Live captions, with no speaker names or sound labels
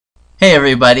Hey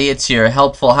everybody, it's your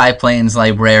helpful High Plains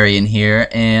librarian here,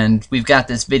 and we've got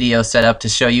this video set up to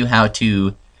show you how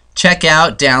to check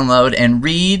out, download, and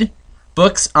read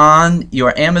books on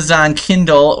your Amazon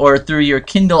Kindle or through your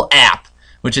Kindle app,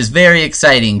 which is very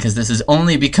exciting because this has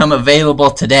only become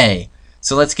available today.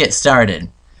 So let's get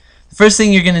started. The first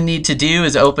thing you're going to need to do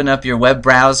is open up your web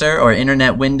browser or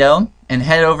internet window and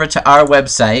head over to our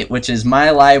website, which is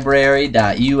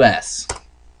mylibrary.us.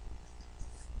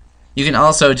 You can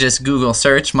also just Google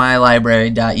search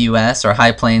mylibrary.us or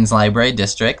High Plains Library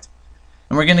District.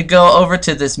 And we're going to go over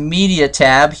to this media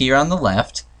tab here on the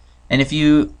left. And if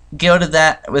you go to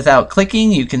that without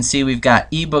clicking, you can see we've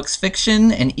got ebooks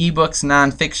fiction and ebooks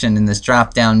nonfiction in this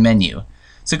drop down menu.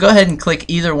 So go ahead and click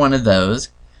either one of those.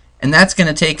 And that's going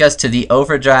to take us to the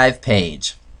Overdrive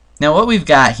page. Now what we've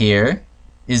got here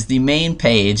is the main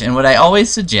page, and what I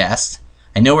always suggest,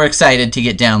 I know we're excited to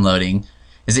get downloading,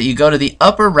 is that you go to the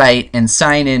upper right and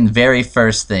sign in very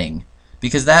first thing,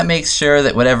 because that makes sure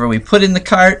that whatever we put in the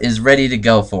cart is ready to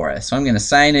go for us. So I'm going to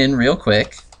sign in real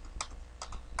quick.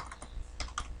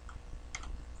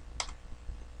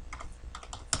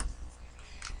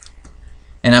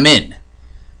 And I'm in.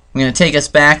 I'm going to take us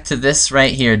back to this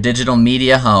right here, Digital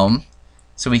Media Home,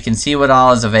 so we can see what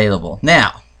all is available.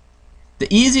 Now, the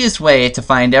easiest way to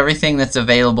find everything that's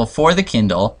available for the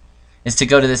Kindle is to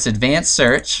go to this advanced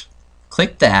search.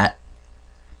 Click that,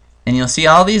 and you'll see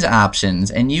all these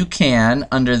options, and you can,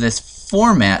 under this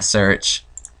format search,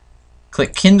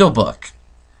 click Kindle Book.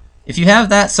 If you have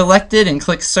that selected and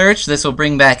click search, this will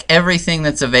bring back everything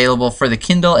that's available for the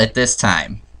Kindle at this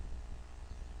time.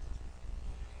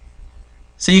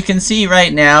 So you can see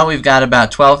right now we've got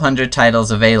about 1,200 titles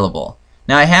available.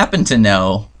 Now I happen to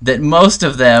know that most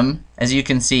of them, as you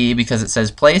can see because it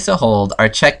says place a hold, are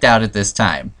checked out at this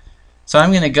time. So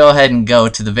I'm going to go ahead and go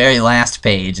to the very last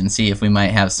page and see if we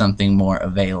might have something more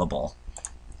available.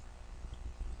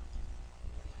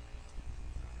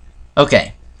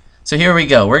 Okay, so here we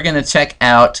go. We're going to check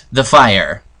out The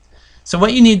Fire. So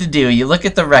what you need to do, you look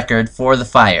at the record for The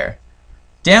Fire.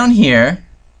 Down here,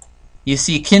 you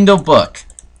see Kindle Book,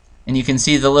 and you can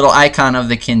see the little icon of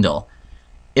the Kindle.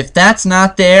 If that's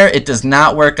not there, it does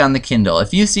not work on the Kindle.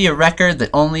 If you see a record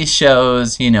that only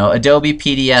shows, Adobe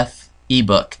PDF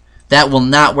ebook, that will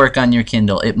not work on your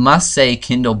Kindle. It must say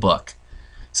Kindle Book.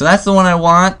 So that's the one I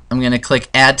want. I'm going to click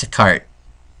Add to Cart.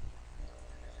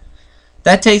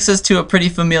 That takes us to a pretty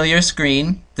familiar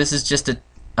screen. This is just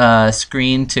a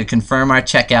screen to confirm our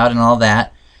checkout and all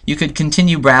that. You could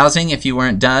continue browsing if you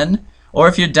weren't done, or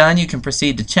if you're done you can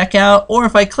proceed to checkout, or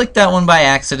if I click that one by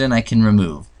accident I can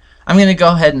remove. I'm going to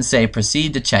go ahead and say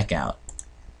Proceed to Checkout.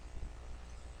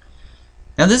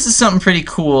 Now this is something pretty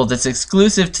cool that's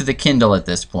exclusive to the Kindle at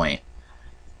this point.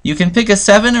 You can pick a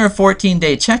 7 or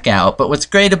 14-day checkout, but what's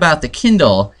great about the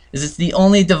Kindle is it's the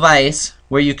only device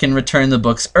where you can return the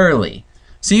books early.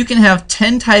 So you can have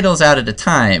 10 titles out at a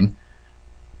time,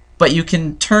 but you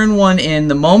can turn one in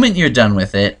the moment you're done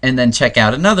with it and then check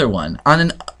out another one. On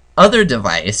an other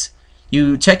device,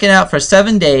 you check it out for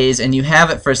 7 days and you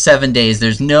have it for 7 days.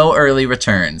 There's no early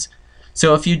returns.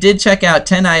 So if you did check out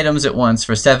 10 items at once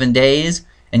for 7 days,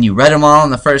 and you read them all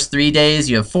in the first 3 days,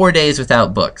 you have 4 days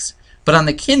without books. But on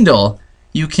the Kindle,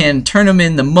 you can turn them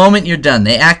in the moment you're done.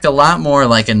 They act a lot more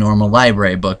like a normal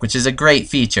library book, which is a great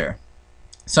feature.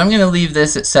 So I'm going to leave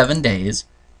this at 7 days,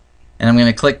 and I'm going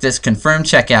to click this Confirm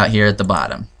Checkout here at the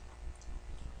bottom.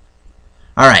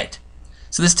 Alright,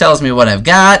 so this tells me what I've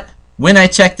got, when I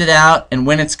checked it out, and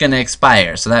when it's going to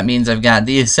expire. So that means I've got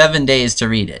these 7 days to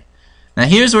read it. Now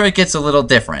here's where it gets a little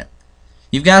different.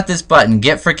 You've got this button,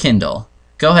 Get for Kindle.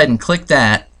 Go ahead and click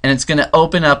that, and it's going to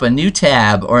open up a new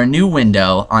tab or a new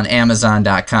window on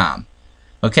Amazon.com.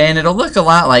 Okay, and it'll look a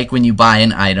lot like when you buy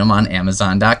an item on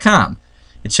Amazon.com.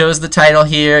 It shows the title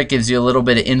here, it gives you a little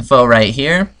bit of info right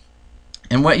here,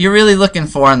 and what you're really looking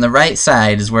for on the right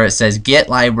side is where it says Get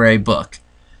Library Book.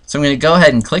 So I'm going to go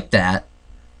ahead and click that,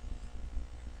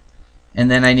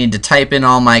 and then I need to type in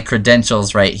all my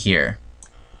credentials right here.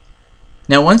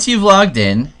 Now once you've logged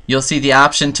in, you'll see the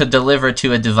option to deliver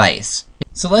to a device.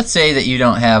 So let's say that you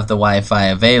don't have the Wi-Fi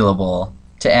available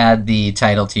to add the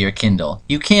title to your Kindle.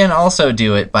 You can also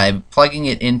do it by plugging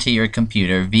it into your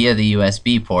computer via the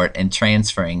USB port and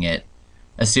transferring it,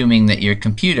 assuming that your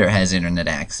computer has internet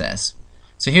access.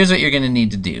 So here's what you're going to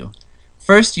need to do.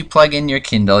 First, you plug in your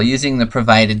Kindle using the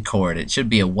provided cord. It should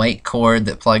be a white cord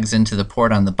that plugs into the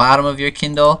port on the bottom of your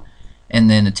Kindle and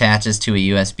then attaches to a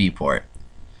USB port.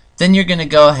 Then you're going to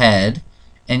go ahead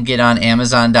and get on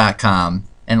Amazon.com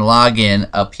and log in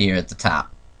up here at the top.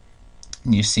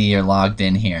 And you see you're logged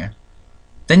in here.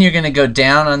 Then you're going to go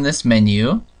down on this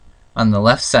menu on the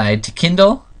left side to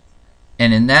Kindle,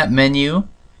 and in that menu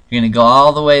you're going to go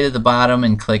all the way to the bottom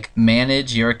and click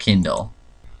Manage Your Kindle.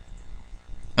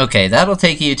 Okay, that'll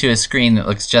take you to a screen that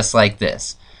looks just like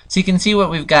this. So you can see what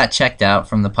we've got checked out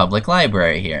from the public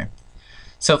library here.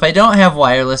 So if I don't have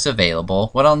wireless available,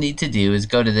 what I'll need to do is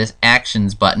go to this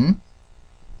Actions button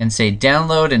and say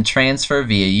Download and Transfer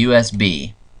via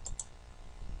USB.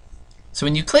 So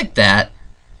when you click that,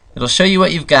 it'll show you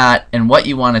what you've got and what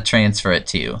you want to transfer it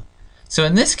to. So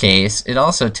in this case, it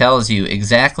also tells you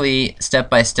exactly step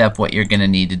by step what you're going to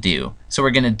need to do. So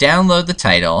we're going to download the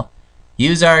title,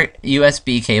 use our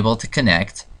USB cable to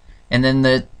connect, and then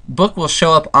the book will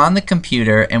show up on the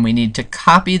computer and we need to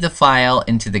copy the file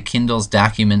into the Kindle's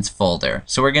Documents folder.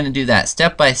 So we're going to do that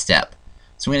step by step.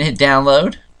 So I'm going to hit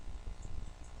download,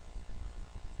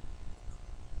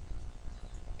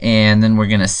 and then we're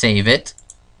going to save it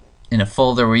in a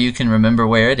folder where you can remember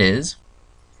where it is.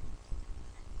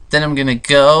 Then I'm going to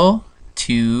go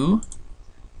to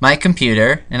my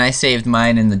computer, and I saved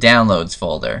mine in the Downloads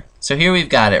folder. So here we've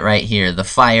got it right here, The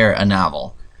Fire, a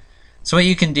Novel. So what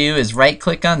you can do is right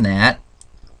click on that,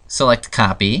 select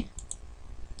Copy,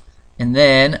 and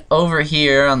then over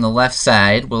here on the left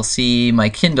side we'll see my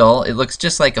Kindle. It looks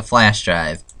just like a flash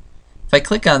drive. If I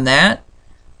click on that,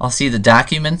 I'll see the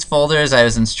Documents folder as I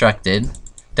was instructed.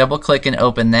 Double click and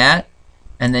open that,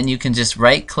 and then you can just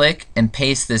right click and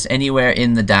paste this anywhere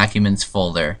in the Documents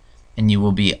folder, and you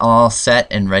will be all set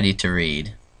and ready to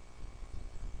read.